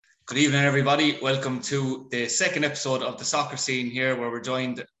Good evening, everybody. Welcome to the second episode of the Soccer Scene here, where we're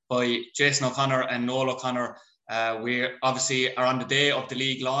joined by Jason O'Connor and Noel O'Connor. We obviously are on the day of the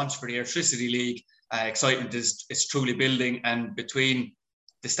league launch for the Airtricity League. Excitement is truly building, and between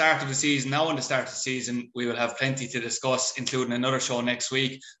the start of the season now and the start of the season, we will have plenty to discuss, including another show next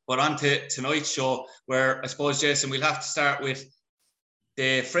week. But on to tonight's show, where I suppose, Jason, we'll have to start with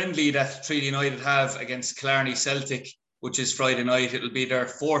the friendly that Treaty United have against Killarney Celtic, which is Friday night. It'll be their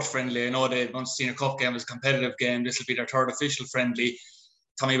fourth friendly. I know the Munster Senior Cup game was a competitive game. This will be their third official friendly.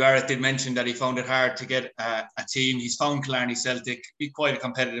 Tommy Barrett did mention that he found it hard to get a team. He's found Killarney Celtic. Be quite a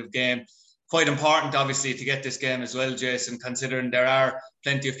competitive game. Quite important, obviously, to get this game as well, Jason, considering there are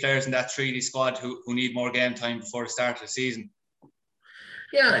plenty of players in that Treaty squad who need more game time before the start of the season.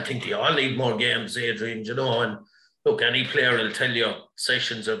 Yeah, I think they all need more games, Adrian, and look, any player will tell you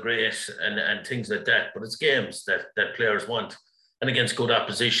sessions are great and things like that, but it's games that players want, and against good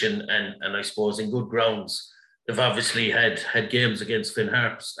opposition and I suppose in good grounds. They've obviously had games against Finn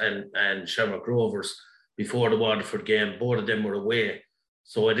Harps and Shamrock Rovers before the Waterford game. Both of them were away,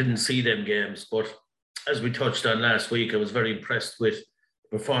 so I didn't see them games. But as we touched on last week, I was very impressed with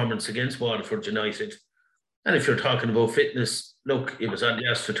the performance against Waterford United. And if you're talking about fitness, look, it was on the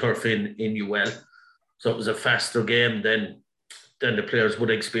AstroTurf in UL. So it was a faster game than the players would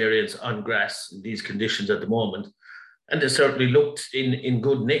experience on grass in these conditions at the moment. And they certainly looked in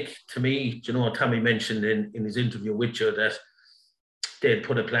good nick. To me, Tommy mentioned in his interview with you that they'd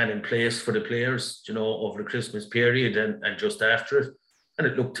put a plan in place for the players, over the Christmas period and just after it. And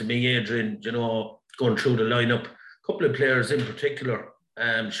it looked to me, Adrian, going through the lineup, a couple of players in particular,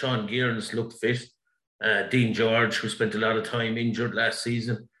 Sean Gearns looked fit. Dean George, who spent a lot of time injured last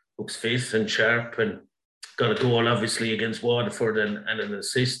season, looks fit and sharp and got a goal, obviously, against Waterford and an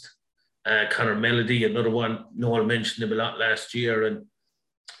assist. Connor Melody, another one. Noel mentioned him a lot last year. And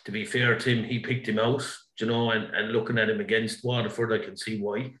to be fair to him, he picked him out, and looking at him against Waterford, I can see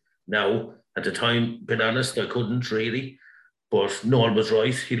why. Now, at the time, being honest, I couldn't really. But Noel was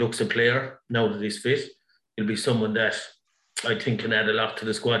right. He looks a player now that he's fit. He'll be someone that I think can add a lot to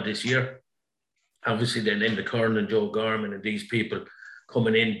the squad this year. Obviously, then Enda Curran and Joe Gorman and these people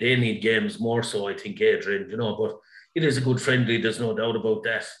coming in, they need games more so, I think, Adrian, but it is a good friendly, there's no doubt about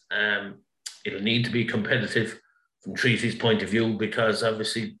that. It'll need to be competitive from Treaty's point of view, because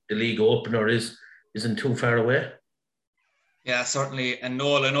obviously the league opener isn't too far away. Yeah, certainly. And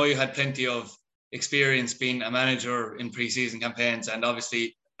Noel, I know you had plenty of experience being a manager in pre-season campaigns and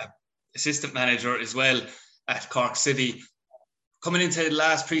obviously an assistant manager as well at Cork City. Coming into the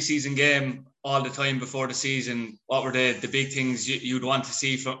last pre-season game all the time before the season, what were the big things you'd want to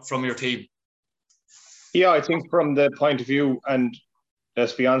see from your team? Yeah, I think from the point of view, and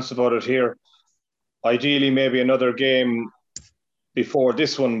let's be honest about it here, ideally maybe another game before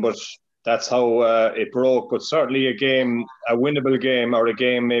this one, but that's how it broke. But certainly a winnable game, or a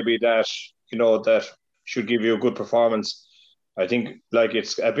game maybe that, that should give you a good performance. I think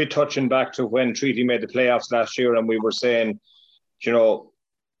it's a bit touching back to when Treaty made the playoffs last year, and we were saying,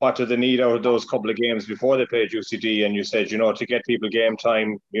 what do they need out of those couple of games before they played UCD? And you said, to get people game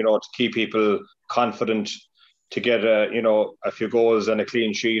time, to keep people confident, to get a few goals and a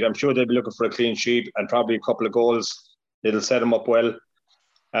clean sheet. I'm sure they'll be looking for a clean sheet and probably a couple of goals. It'll set them up well.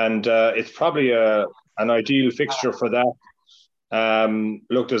 And it's probably an ideal fixture for that.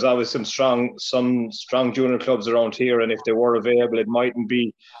 Look, there's always some strong junior clubs around here, and if they were available, it mightn't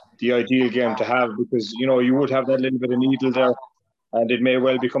be the ideal game to have, because you would have that little bit of needle there, and it may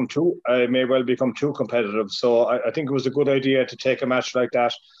well become too competitive. So I think it was a good idea to take a match like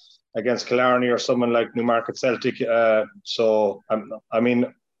that against Killarney or someone like Newmarket Celtic. So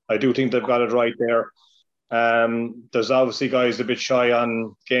I do think they've got it right there. There's obviously guys a bit shy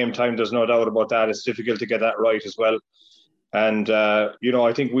on game time. There's no doubt about that. It's difficult to get that right as well. And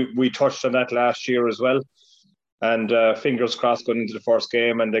I think we touched on that last year as well. And fingers crossed going into the first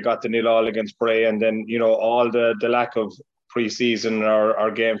game, and they got the 0-0 against Bray, and then all the lack of pre-season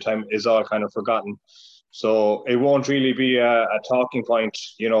or game time is all kind of forgotten. So it won't really be a talking point,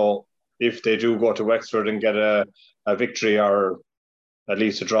 if they do go to Wexford and get a victory or at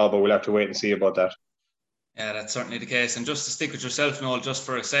least a draw, but we'll have to wait and see about that. Yeah, that's certainly the case. And just to stick with yourself, Noel, just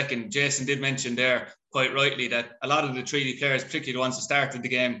for a second, Jason did mention there quite rightly that a lot of the Treaty players, particularly the ones who started the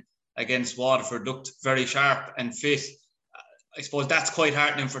game against Waterford, looked very sharp and fit. I suppose that's quite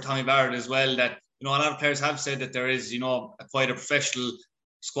heartening for Tommy Barrett as well, that a lot of players have said that there is, quite a professional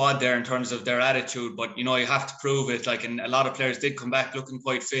squad there in terms of their attitude, but you have to prove it. And a lot of players did come back looking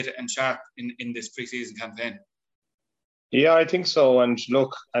quite fit and sharp in this pre-season campaign. Yeah, I think so. And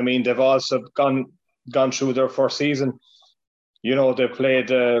look, they've also gone through their first season they played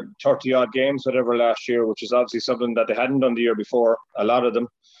 30-odd games, whatever, last year, which is obviously something that they hadn't done the year before, a lot of them.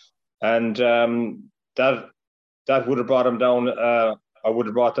 And that would have brought them down. I would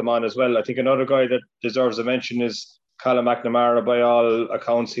have brought them on as well. I think another guy that deserves a mention is Callum McNamara. By all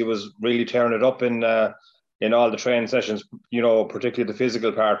accounts, he was really tearing it up in all the training sessions, particularly the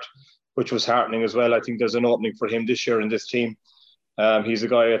physical part, which was heartening as well. I think there's an opening for him this year in this team. He's a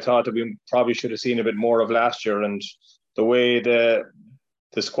guy I thought that we probably should have seen a bit more of last year. And the way the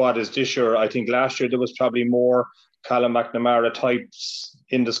squad is this year, I think last year there was probably more Callum McNamara types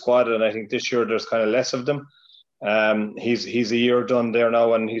in the squad, and I think this year there's kind of less of them. He's a year done there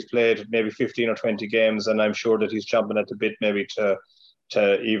now, and he's played maybe 15 or 20 games, and I'm sure that he's chomping at the bit maybe to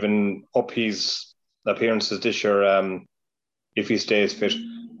even up his appearances this year if he stays fit.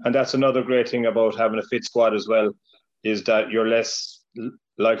 And that's another great thing about having a fit squad as well, is that you're less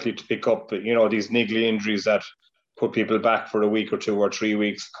likely to pick up these niggly injuries that put people back for a week or 2 or 3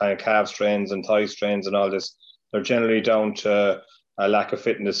 weeks, kind of calf strains and thigh strains and all this. They're generally down to a lack of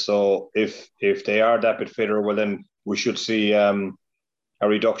fitness. So if they are that bit fitter, well, then we should see a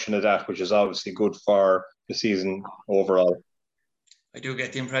reduction of that, which is obviously good for the season overall. I do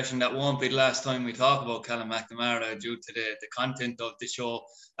get the impression that won't be the last time we talk about Callum McNamara due to the content of the show.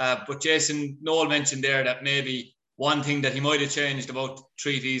 But Jason, Noel mentioned there that maybe one thing that he might have changed about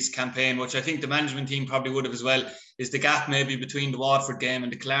Treaty's campaign, which I think the management team probably would have as well, is the gap maybe between the Waterford game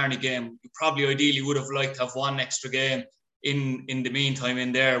and the Killarney game. You probably ideally would have liked to have one extra game in the meantime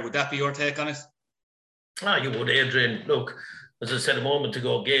in there. Would that be your take on it? You would, Adrian. Look, as I said a moment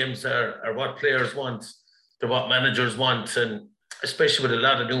ago, games are what players want. They're what managers want. And especially with a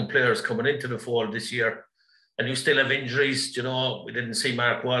lot of new players coming into the fold this year. And you still have injuries. We didn't see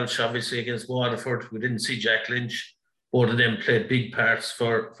Mark Walsh, obviously, against Waterford. We didn't see Jack Lynch. Both of them played big parts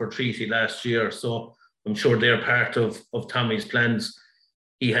for Treaty last year. So I'm sure they're part of Tommy's plans.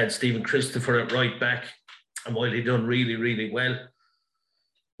 He had Stephen Christopher at right back. And while he done really, really well,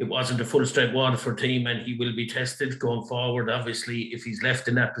 it wasn't a full-strength Waterford team, and he will be tested going forward, obviously, if he's left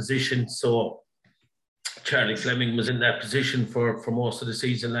in that position. So Charlie Fleming was in that position for most of the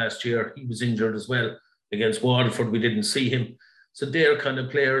season last year. He was injured as well. Against Waterford, we didn't see him. So they're kind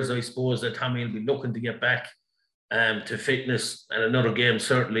of players, I suppose, that Tommy will be looking to get back to fitness. And another game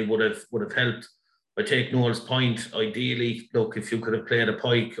certainly would have helped. I take Noel's point. Ideally, look, if you could have played a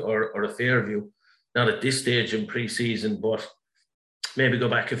Pike or a Fairview, not at this stage in pre-season, but maybe go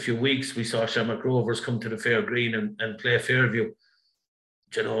back a few weeks. We saw Shamrock Rovers come to the Fair Green and play Fairview.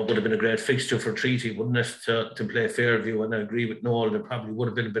 It would have been a great fixture for Treaty, wouldn't it, to play Fairview? And I agree with Noel, there probably would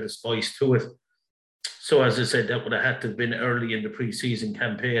have been a bit of spice to it. So, as I said, that would have had to have been early in the pre-season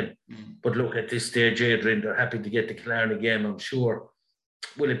campaign. But look, at this stage, Adrian, they're happy to get the Killarney game, I'm sure.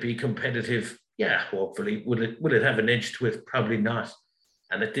 Will it be competitive? Yeah, hopefully. Will it have an edge to it? Probably not.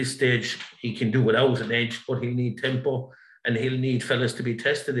 And at this stage, he can do without an edge, but he'll need tempo and he'll need fellas to be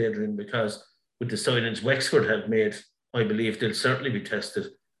tested, Adrian, because with the signings Wexford have made, I believe they'll certainly be tested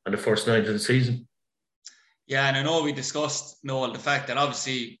on the first night of the season. Yeah, and I know we discussed, Noel, the fact that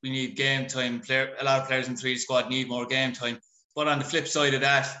obviously we need game time. A lot of players in the squad need more game time. But on the flip side of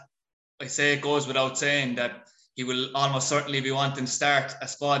that, I say it goes without saying that he will almost certainly be wanting to start a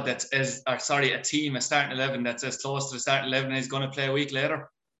squad a team, a starting 11 that's as close to the starting 11 as he's going to play a week later.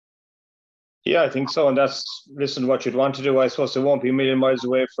 Yeah, I think so. And that's, what you'd want to do. I suppose it won't be a million miles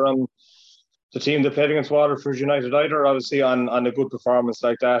away from the team that played against Waterford United either, obviously on a good performance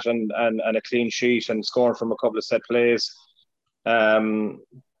like that and a clean sheet and scoring from a couple of set plays.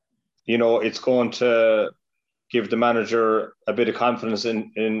 It's going to give the manager a bit of confidence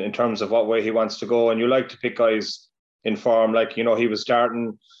in terms of what way he wants to go. And you like to pick guys in form. Like, he was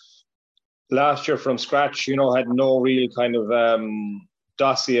starting last year from scratch, had no real kind of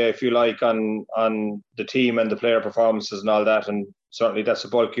dossier, if you like, on the team and the player performances and all that. And certainly that's a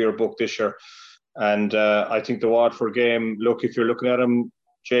bulkier book this year. And I think the Waterford game, look, if you're looking at them,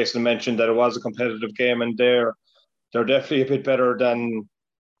 Jason mentioned that it was a competitive game, and they're definitely a bit better than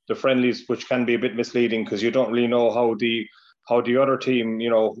the friendlies, which can be a bit misleading because you don't really know how the other team,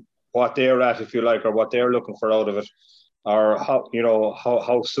 what they're at, if you like, or what they're looking for out of it, or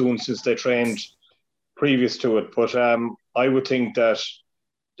how soon since they trained previous to it. But I would think that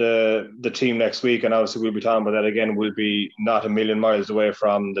the team next week, and obviously we'll be talking about that again, will be not a million miles away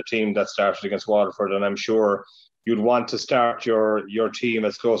from the team that started against Waterford. And I'm sure you'd want to start your team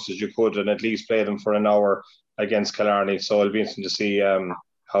as close as you could and at least play them for an hour against Killarney. So it'll be interesting to see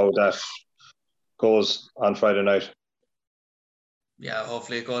how that goes on Friday night. Yeah,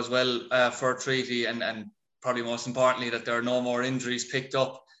 hopefully it goes well for Treaty, and probably most importantly that there are no more injuries picked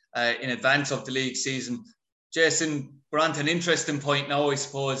up in advance of the league season. Jason, we're on to an interesting point now, I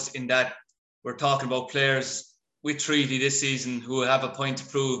suppose, in that we're talking about players with Treaty this season who have a point to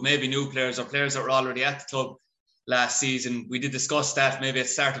prove, maybe new players or players that were already at the club last season. We did discuss that maybe at the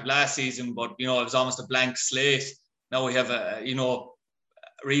start of last season, but, it was almost a blank slate. Now we have,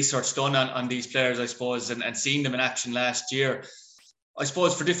 research done on these players, I suppose, and seeing them in action last year. I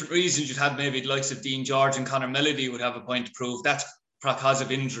suppose for different reasons, you'd have maybe the likes of Dean George and Conor Melody would have a point to prove. That's because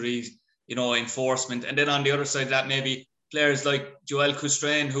of injuries, enforcement. And then on the other side of that, maybe players like Joel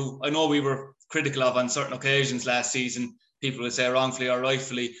Custrain, who I know we were critical of on certain occasions last season, people would say wrongfully or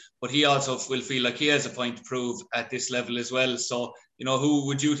rightfully, but he also will feel like he has a point to prove at this level as well. So, who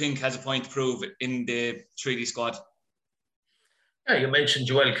would you think has a point to prove in the Treaty squad? Yeah, you mentioned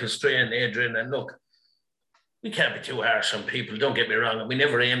Joel Custrain, Adrian, and look, we can't be too harsh on people, don't get me wrong, and we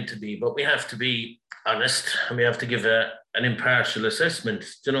never aim to be, but we have to be honest and we have to give an impartial assessment,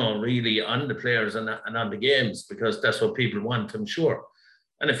 really on the players and on the games, because that's what people want, I'm sure.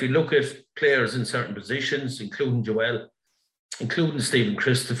 And if you look at players in certain positions, including Joel, including Stephen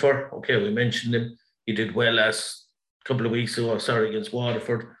Christopher, okay, we mentioned him, he did well last couple of weeks ago, against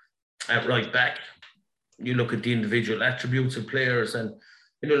Waterford at right back. You look at the individual attributes of players and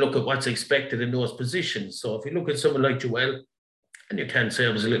look at what's expected in those positions. So if you look at someone like Joel, and you can say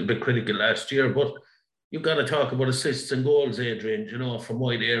I was a little bit critical last year, but you've got to talk about assists and goals, Adrian, from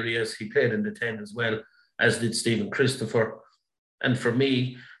wide areas. He played in the 10 as well, as did Stephen Christopher. And for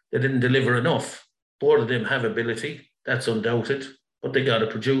me, they didn't deliver enough. Both of them have ability, that's undoubted, but they got to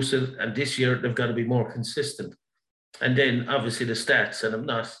produce it. And this year, they've got to be more consistent. And then obviously the stats, and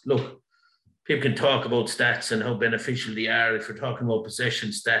people can talk about stats and how beneficial they are. If you're talking about possession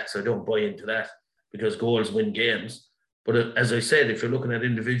stats, I don't buy into that because goals win games. But as I said, if you're looking at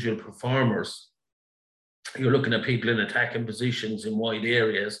individual performers, you're looking at people in attacking positions in wide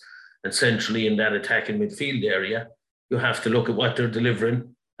areas and centrally in that attacking midfield area, you have to look at what they're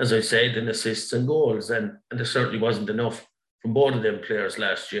delivering, as I said, in assists and goals. And there certainly wasn't enough from both of them players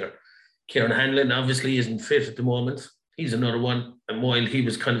last year. Kieran Hanlon obviously isn't fit at the moment. He's another one. And while he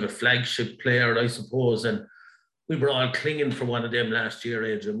was kind of a flagship player, I suppose, and we were all clinging for one of them last year,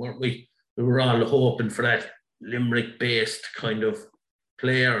 Adrian, weren't we? We were all hoping for that Limerick-based kind of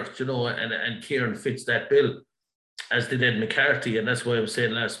player, and Kieran fits that bill, as did Ed McCarthy. And that's why I was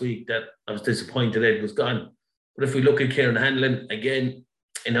saying last week that I was disappointed Ed was gone. But if we look at Kieran Hanlon, again,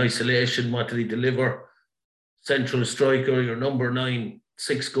 in isolation, what did he deliver? Central striker, your number 9,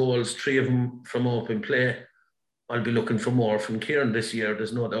 6 goals, 3 of them from open play. I'll be looking for more from Kieran this year.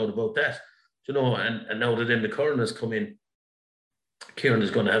 There's no doubt about that. And now that Enda Curran has come in, Kieran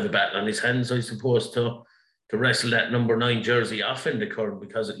is going to have a battle on his hands, I suppose, to wrestle that number 9 jersey off Enda Curran,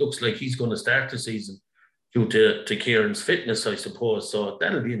 because it looks like he's going to start the season due to Kieran's fitness, I suppose. So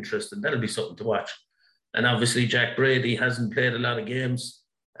that'll be interesting. That'll be something to watch. And obviously Jack Brady hasn't played a lot of games.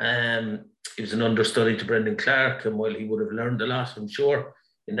 He was an understudy to Brendan Clark, and while he would have learned a lot, I'm sure,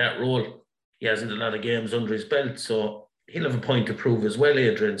 in that role, he hasn't a lot of games under his belt. So he'll have a point to prove as well,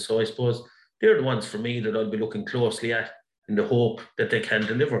 Adrian. So I suppose they're the ones for me that I'll be looking closely at in the hope that they can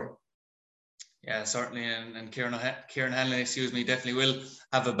deliver. Yeah, certainly. And Kieran Hanlon, definitely will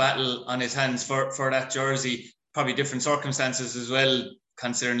have a battle on his hands for that jersey. Probably different circumstances as well,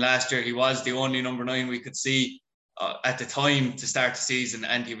 considering last year he was the only number 9 we could see at the time to start the season,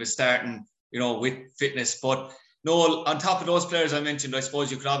 and he was starting, with fitness. But Noel, on top of those players I mentioned, I suppose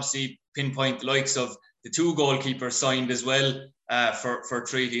you could obviously pinpoint the likes of the 2 goalkeepers signed as well for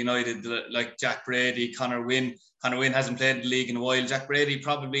Treaty United, like Jack Brady, Conor Wynne. Conor Wynne hasn't played in the league in a while. Jack Brady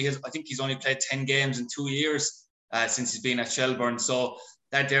probably I think he's only played 10 games in 2 years since he's been at Shelbourne. So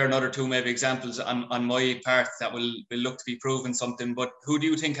that there are another 2 maybe examples on my part that will look to be proving something. But who do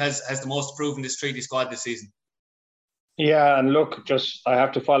you think has the most proven this Treaty squad this season? Yeah, and look, I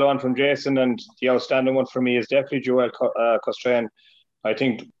have to follow on from Jason, and the outstanding one for me is definitely Joel Custrain. I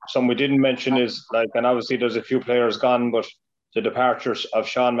think some we didn't mention is, and obviously there's a few players gone, but the departures of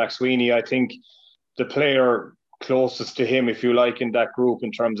Sean McSweeney, I think the player closest to him, if you like, in that group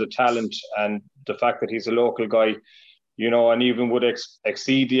in terms of talent and the fact that he's a local guy, and even would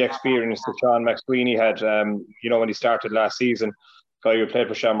exceed the experience that Sean McSweeney had, when he started last season. Guy who played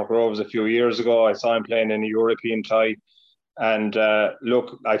for Shamrock Rovers a few years ago. I saw him playing in a European tie. And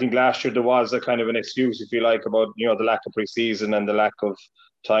look, I think last year there was a kind of an excuse, if you like, about, the lack of pre-season and the lack of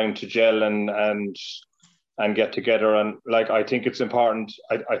time to gel and get together. And I think it's important.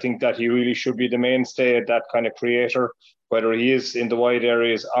 I think that he really should be the mainstay, that kind of creator, whether he is in the wide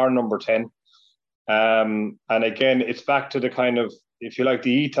areas or number 10. And again, it's back to the kind of, if you like,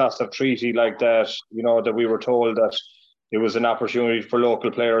 the ethos of Treaty, like that, that we were told that it was an opportunity for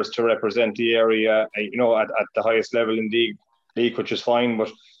local players to represent the area, you know, at the highest level in the league, which is fine.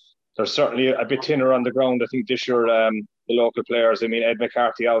 But there's certainly a bit thinner on the ground, I think, this year. The local players, I mean, Ed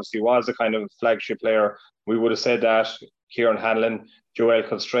McCarthy obviously was a kind of flagship player. We would have said that. Kieran Hanlon, Joel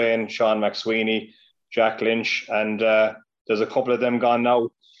Constrain, Sean McSweeney, Jack Lynch, and there's a couple of them gone now.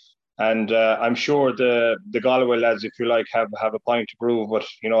 And I'm sure the Galway lads, if you like, have a point to prove. But,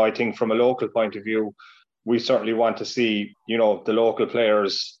 you know, I think from a local point of view, we certainly want to see, you know, the local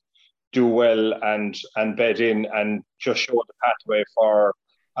players do well and bed in and just show the pathway for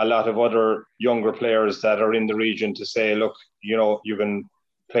a lot of other younger players that are in the region to say, look, you know, you can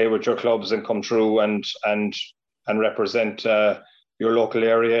play with your clubs and come through and represent your local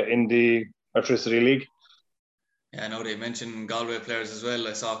area in the Electricity League. Yeah, I know they mentioned Galway players as well.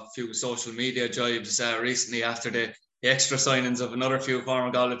 I saw a few social media jibes recently after the extra signings of another few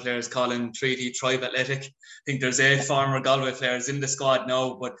former Galway players calling Treaty Tribe Athletic. I think there's 8 former Galway players in the squad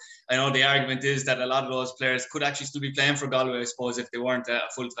now, but I know the argument is that a lot of those players could actually still be playing for Galway, I suppose, if they weren't a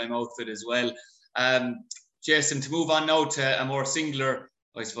full-time outfit as well. Jason, to move on now to a more singular,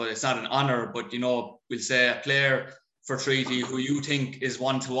 I suppose it's not an honour, but, you know, we'll say a player for Treaty who you think is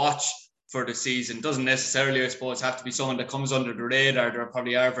one to watch for the season. Doesn't necessarily, I suppose, have to be someone that comes under the radar. There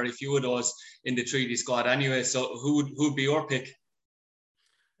probably are very few of those in the Treaty squad anyway. So who'd be your pick?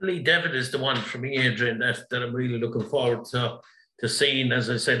 Lee Devitt is the one for me, Adrian, that I'm really looking forward to seeing. As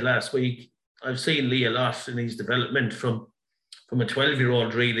I said last week, I've seen Lee a lot in his development from a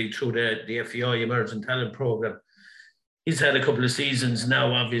 12-year-old really through the FEI Emerging Talent Programme. He's had a couple of seasons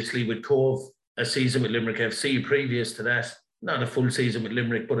now, obviously, with Cove, a season with Limerick FC previous to that. Not a full season with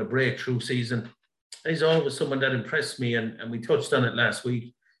Limerick, but a breakthrough season. He's always someone that impressed me, and we touched on it last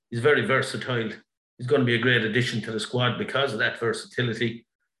week. He's very versatile. He's going to be a great addition to the squad because of that versatility.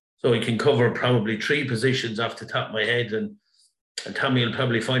 So he can cover probably 3 positions off the top of my head, and Tommy will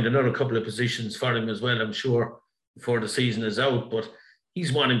probably find another couple of positions for him as well, I'm sure, before the season is out. But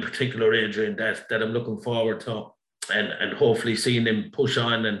he's one in particular, Adrian, that I'm looking forward to, and hopefully seeing him push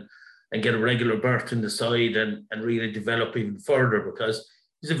on and get a regular berth in the side and really develop even further, because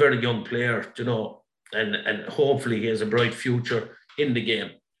he's a very young player, you know, and hopefully he has a bright future in the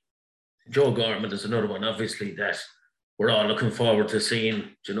game. Joe Gorman is another one, obviously, that we're all looking forward to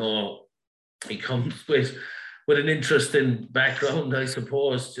seeing. You know, he comes with an interesting background, I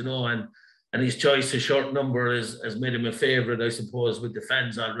suppose, you know, and his choice of short number has made him a favourite, I suppose, with the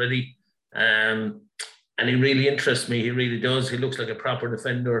fans already. And he really interests me. He really does. He looks like a proper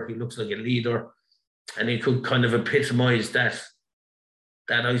defender. He looks like a leader. And he could kind of epitomise that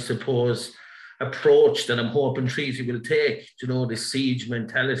I suppose, approach that I'm hoping Treaty will take, you know, the siege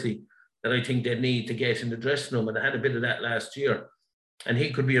mentality that I think they need to get in the dressing room. And I had a bit of that last year. And he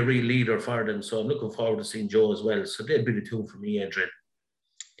could be a real leader for them. So I'm looking forward to seeing Joe as well. So they'd be the 2 for me, Adrian.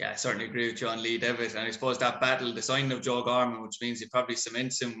 Yeah, I certainly agree with you on Lee Devitt. And I suppose that battle, the signing of Joe Gorman, which means he probably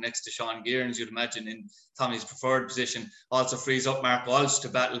cements him next to Sean Gearns, you'd imagine, in Tommy's preferred position, also frees up Mark Walsh to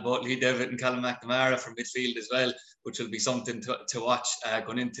battle both Lee Devitt and Callum McNamara from midfield as well, which will be something to watch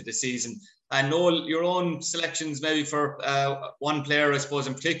going into the season. And Noel, your own selections maybe for one player, I suppose,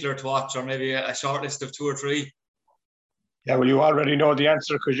 in particular to watch, or maybe a short list of 2 or 3? Yeah, well, you already know the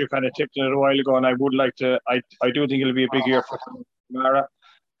answer because you kind of tipped it a while ago, and I would like to. I do think it'll be a big year for McNamara.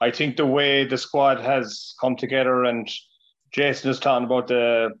 I think the way the squad has come together, and Jason is talking about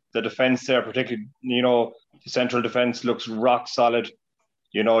the defence there, particularly, you know, the central defence looks rock solid.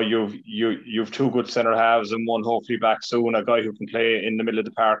 You know, you've 2 good centre halves and one hopefully back soon, a guy who can play in the middle of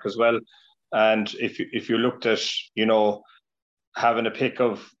the park as well. And if you looked at, you know, having a pick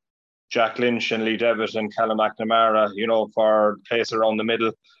of Jack Lynch and Lee Devitt and Callum McNamara, you know, for place around the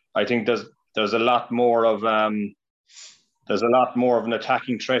middle, I think there's a lot more of an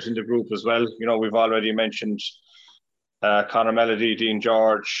attacking threat in the group as well. You know, we've already mentioned Conor Melody, Dean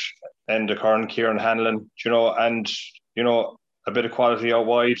George, Enda Curran, Kieran Hanlon, you know, and, you know, a bit of quality out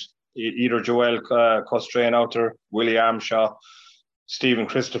wide, either Joel Costrain out there, Willie Armshaw, Stephen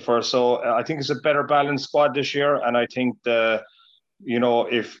Christopher. So I think it's a better balanced squad this year. And I think you know,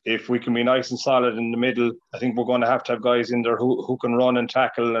 if we can be nice and solid in the middle, I think we're going to have guys in there who can run and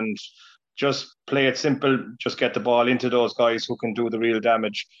tackle and just play it simple, just get the ball into those guys who can do the real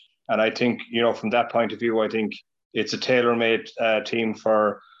damage. And I think, you know, from that point of view, I think it's a tailor-made team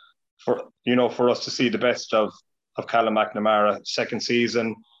for us to see the best of Callum McNamara. Second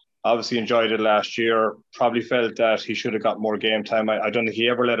season, obviously enjoyed it last year, probably felt that he should have got more game time. I don't think he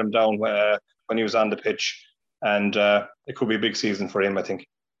ever let him down when he was on the pitch. And it could be a big season for him, I think.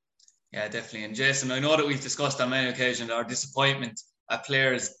 Yeah, definitely. And Jason, I know that we've discussed on many occasions our disappointment at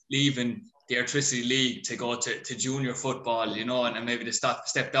players leaving the Airtricity League to go to junior football, you know, and maybe they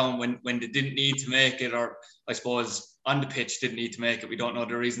step down when they didn't need to make it, or I suppose on the pitch didn't need to make it. We don't know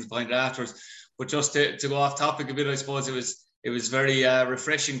the reasons behind it afterwards. But just to go off topic a bit, I suppose it was very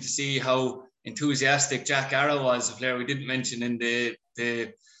refreshing to see how enthusiastic Jack Arrow was, a player we didn't mention in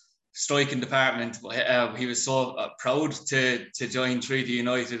the striking department. He was so proud to join Treaty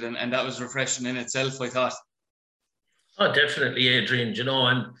United, and that was refreshing in itself, I thought. Oh, definitely, Adrian, you know,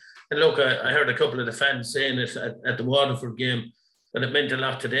 and look, I heard a couple of the fans saying it at the Waterford game, that it meant a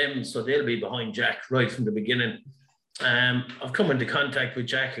lot to them, so they'll be behind Jack right from the beginning. I've come into contact with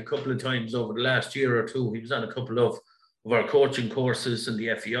Jack a couple of times over the last year or two. He was on a couple of our coaching courses in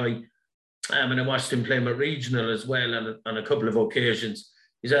the FEI, and I watched him play my regional as well on a couple of occasions.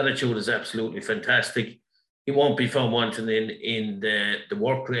 His attitude is absolutely fantastic. He won't be found wanting in the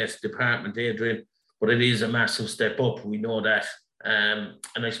work rate department, Adrian, but it is a massive step up. We know that.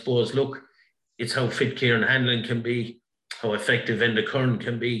 And I suppose, look, it's how fit Kieran Hanlon can be, how effective Enda Curran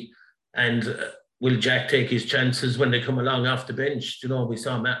can be, and will Jack take his chances when they come along off the bench? You know, we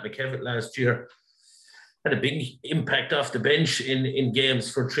saw Matt McKevitt last year had a big impact off the bench in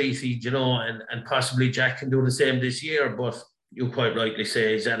games for Treaty, you know, and possibly Jack can do the same this year. But you quite rightly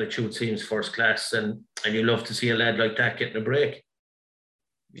say his attitude seems first class, and you love to see a lad like that getting a break.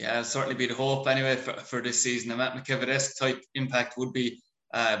 Yeah, it'll certainly be the hope anyway for this season. A Matt McKevitt-esque type impact would be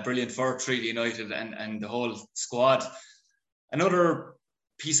brilliant for Treaty United and the whole squad. Another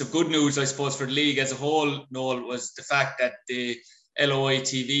piece of good news, I suppose, for the league as a whole, Noel, was the fact that the LOI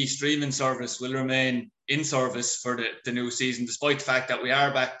TV streaming service will remain in service for the new season, despite the fact that we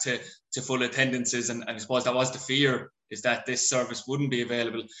are back to full attendances. And I suppose that was the fear, is that this service wouldn't be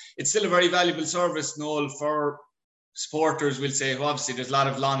available. It's still a very valuable service, Noel, for supporters, we'll say, who obviously there's a lot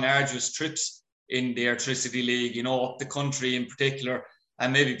of long, arduous trips in the Airtricity League, you know, up the country in particular,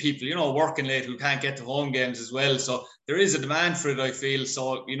 and maybe people, you know, working late who can't get to home games as well. So there is a demand for it, I feel.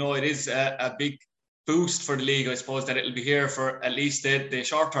 So, you know, it is a big boost for the league, I suppose, that it'll be here for at least the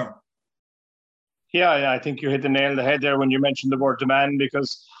short term. Yeah, I think you hit the nail on the head there when you mentioned the word demand,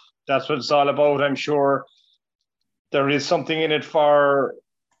 because that's what it's all about. I'm sure there is something in it for,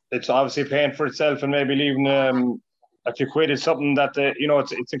 it's obviously paying for itself, and maybe leaving a few quid is something that you know,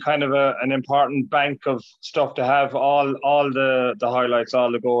 it's a kind of an important bank of stuff to have all the highlights,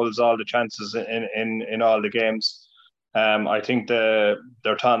 all the goals, all the chances in all the games. I think they're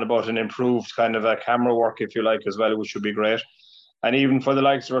talking about an improved kind of a camera work, if you like, as well, which would be great. And even for the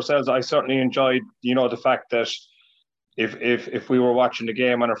likes of ourselves, I certainly enjoyed, you know, the fact that if we were watching the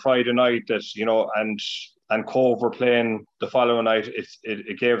game on a Friday night, that, you know, and Cove were playing the following night,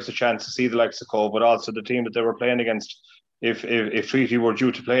 it gave us a chance to see the likes of Cove, but also the team that they were playing against, if Treaty were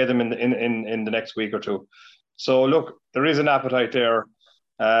due to play them in the next week or two. So look, there is an appetite there.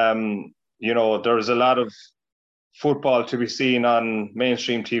 You know, there's a lot of football to be seen on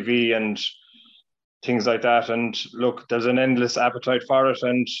mainstream TV and things like that. And look, there's an endless appetite for it.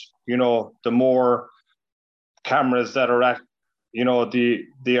 And, you know, the more cameras that are at, you know, the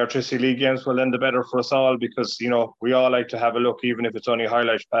Airtricity League games, well, then the better for us all, because, you know, we all like to have a look, even if it's only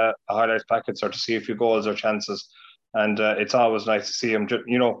highlights packets, or to see a few goals or chances. And it's always nice to see them,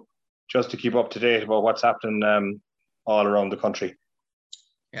 you know, just to keep up to date about what's happening all around the country.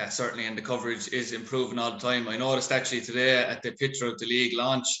 Yeah, certainly, and the coverage is improving all the time. I noticed actually today at the picture of the league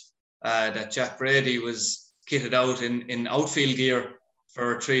launch that Jack Brady was kitted out in outfield gear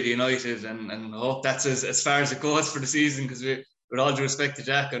for Treaty United, and I hope that's as far as it goes for the season, because with all due respect to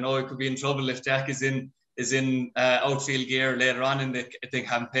Jack, I know he could be in trouble if Jack is in outfield gear later on in the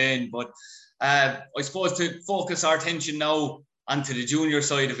campaign. But I suppose to focus our attention now onto the junior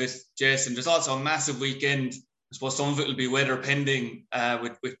side of it, Jason, there's also a massive weekend. I suppose some of it will be weather pending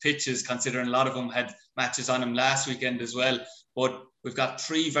with pitches, considering a lot of them had matches on them last weekend as well. But we've got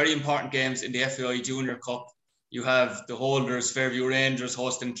 3 very important games in the FAI Junior Cup. You have the holders, Fairview Rangers,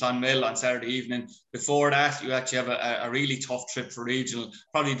 hosting Clonmel on Saturday evening. Before that, you actually have a really tough trip for regional,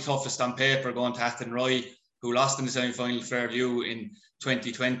 probably the toughest on paper, going to Athenry, who lost in the semi-final Fairview in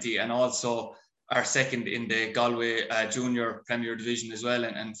 2020, and also are second in the Galway Junior Premier Division as well,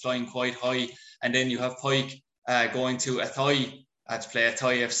 and flying quite high. And then you have Pike going to Athy to play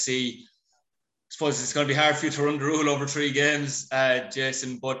Athy FC. I suppose it's going to be hard for you to run the rule over 3 games,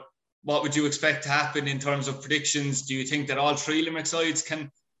 Jason, but what would you expect to happen in terms of predictions? Do you think that all 3 Limerick sides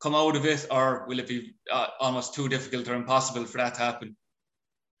can come out of it, or will it be almost too difficult or impossible for that to happen?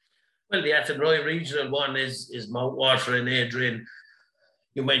 Well, the Athenry regional one is Mountwater and Adrian.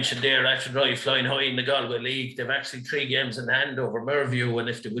 You mentioned there Athenry flying high in the Galway League. They've actually 3 games in hand over Merview, and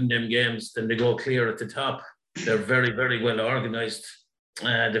if they win them games, then they go clear at the top. They're very, very well organised.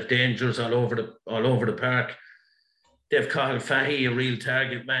 They've dangers all over the park. They've called Fahy a real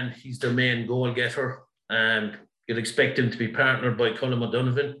target man. He's their main goal getter. You'd expect him to be partnered by Colm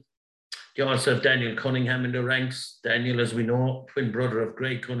O'Donovan. You also have Daniel Cunningham in the ranks. Daniel, as we know, twin brother of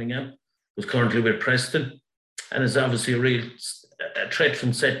Greg Cunningham, who's currently with Preston, and is obviously a threat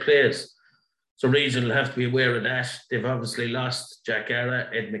from set plays. So Regional will have to be aware of that. They've obviously lost Jack Ara,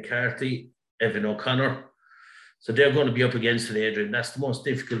 Ed McCarthy, Evan O'Connor. So they're going to be up against it, Adrian. That's the most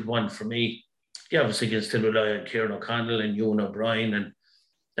difficult one for me. You obviously can still rely on Kieran O'Connell and Ewan O'Brien, and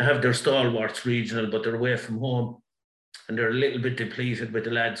they have their stalwarts Regional, but they're away from home and they're a little bit depleted with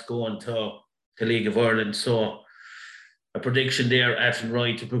the lads going to the League of Ireland. So a prediction there,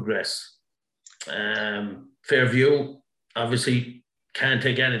 Athenry to progress. Fairview, obviously, can't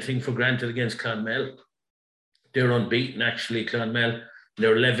take anything for granted against Clonmel. They're unbeaten, actually, Clonmel.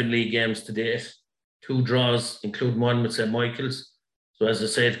 They're 11 league games to date. 2 draws, including one with St. Michael's. So, as I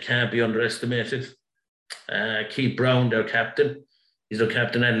said, can't be underestimated. Keith Brown, their captain. He's their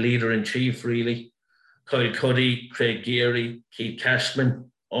captain and leader-in-chief, really. Kyle Cuddy, Craig Geary, Keith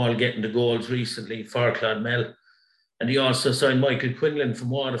Cashman, all getting the goals recently for Clonmel. And he also signed Michael Quinlan from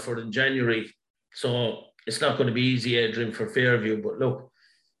Waterford in January. So it's not going to be easy, Adrian, for Fairview. But look,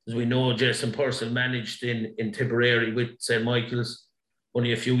 as we know, Jason Purcell managed in Tipperary with St. Michael's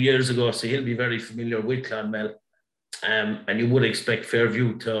only a few years ago, so he'll be very familiar with Clonmel. And you would expect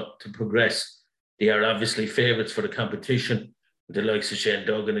Fairview to progress. They are obviously favourites for the competition, with the likes of Shane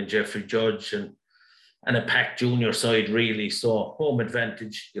Duggan and Jeffrey Judge and a packed junior side, really. So home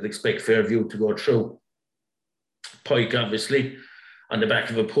advantage, you'd expect Fairview to go through. Pike, obviously, on the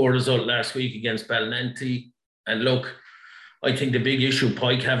back of a poor result last week against Ballinanty. And look, I think the big issue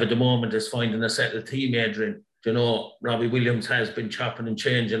Pike have at the moment is finding a settled team, Adrian. You know, Robbie Williams has been chopping and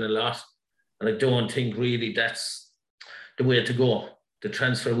changing a lot. And I don't think really that's the way to go. The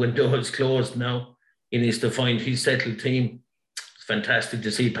transfer window is closed now. He needs to find his settled team. It's fantastic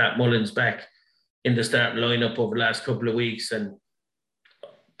to see Pat Mullins back in the starting lineup over the last couple of weeks. And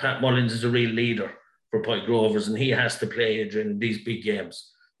Pat Mullins is a real leader for Pike Rovers, and he has to play, Adrian, in these big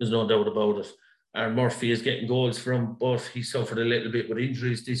games. There's no doubt about it. Aaron Murphy is getting goals from both. He suffered a little bit with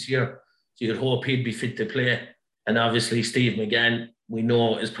injuries this year, so you'd hope he'd be fit to play. And obviously Steve McGann, we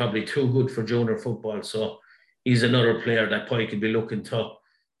know, is probably too good for junior football, so he's another player that Pike could be looking to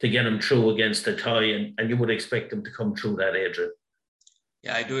get him through against a tie, and you would expect him to come through that, Adrian.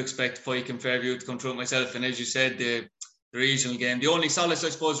 Yeah, I do expect Pike and Fairview to come through it myself. And as you said, the regional game, the only solace I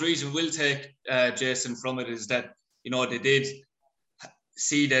suppose regional will take, Jason, from it is that, you know, they did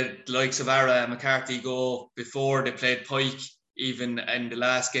see the likes of Ara McCarthy go before they played Pike. Even in the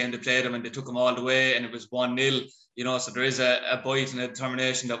last game they played them and they took them all the way and it was 1-0, you know, so there is a bite and a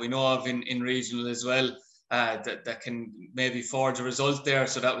determination that we know of in regional as well, that can maybe forge a result there.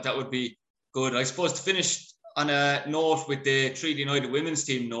 So that would be good. I suppose to finish on a note with the Treaty United women's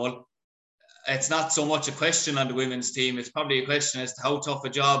team, Noel, it's not so much a question on the women's team. It's probably a question as to how tough a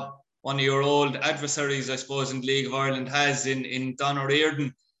job one of your old adversaries, I suppose, in the League of Ireland has in Donna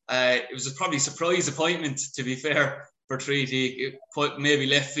Reardon. It was probably a surprise appointment, to be fair, for Treaty, maybe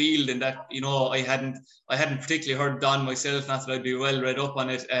left field, in that, you know, I hadn't particularly heard Don myself, not that I'd be well read up on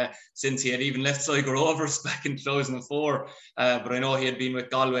it, since he had even left Sligo Rovers back in 2004, but I know he had been with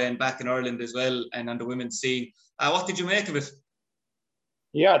Galway and back in Ireland as well, and on the women's scene. What did you make of it?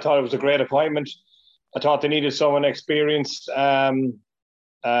 Yeah, I thought it was a great appointment. I thought they needed someone experienced.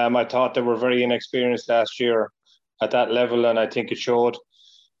 I thought they were very inexperienced last year at that level, and I think it showed.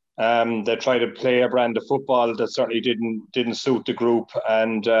 They tried to play a brand of football that certainly didn't suit the group,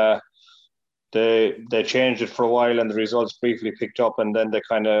 and they changed it for a while, and the results briefly picked up, and then they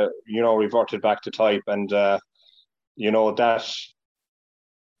kind of, you know, reverted back to type, and you know, that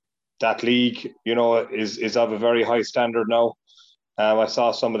league, you know, is of a very high standard now. I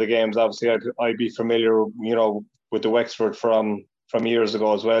saw some of the games. Obviously, I'd be familiar, you know, with the Wexford from years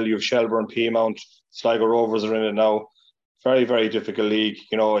ago as well. You have Shelbourne, Peamount, Sligo Rovers are in it now. Very, very difficult league.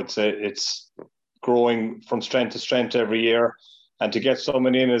 You know, it's growing from strength to strength every year. And to get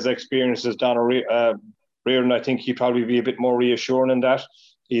someone in as experienced as Donna Reardon, I think he'd probably be a bit more reassuring in that.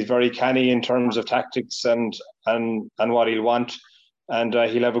 He's very canny in terms of tactics and what he'll want. And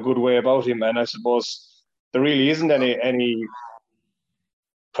he'll have a good way about him. And I suppose there really isn't any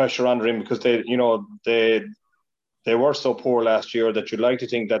pressure under him, because they were so poor last year that you'd like to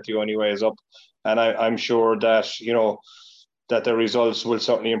think that the only way is up. And I'm sure that, you know, that the results will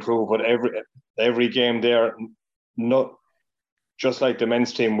certainly improve. But every game there, not just like the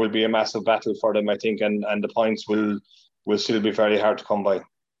men's team, will be a massive battle for them, I think, and the points will still be very hard to come by.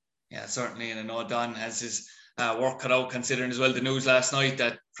 Yeah, certainly. And I know Don has his work cut out, considering as well the news last night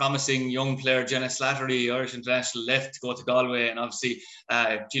that promising young player Jenna Slattery, Irish international, left to go to Galway, and obviously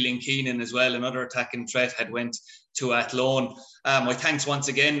Gillian Keenan as well, another attacking threat, had went to Athlone. My thanks once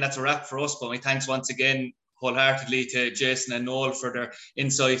again. That's a wrap for us, but my thanks once again wholeheartedly to Jason and Noel for their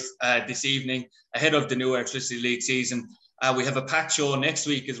insight this evening ahead of the new Airtricity League season. We have a packed show next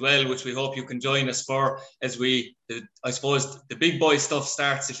week as well, which we hope you can join us for, as I suppose the big boy stuff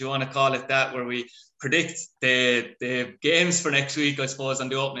starts, if you want to call it that, where we predict the games for next week, I suppose, on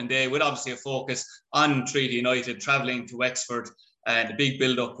the opening day, with obviously a focus on Treaty United travelling to Wexford. And the big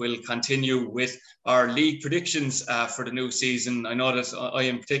build-up will continue with our league predictions for the new season. I know that I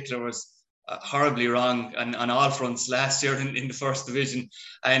in particular was horribly wrong on all fronts last year in the first division.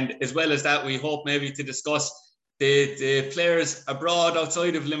 And as well as that, we hope maybe to discuss the players abroad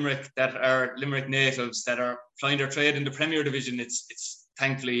outside of Limerick that are Limerick natives that are trying their trade in the Premier Division. It's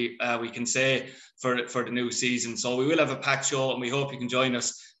thankfully we can say for the new season. So we will have a packed show, and we hope you can join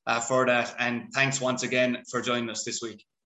us for that. And thanks once again for joining us this week.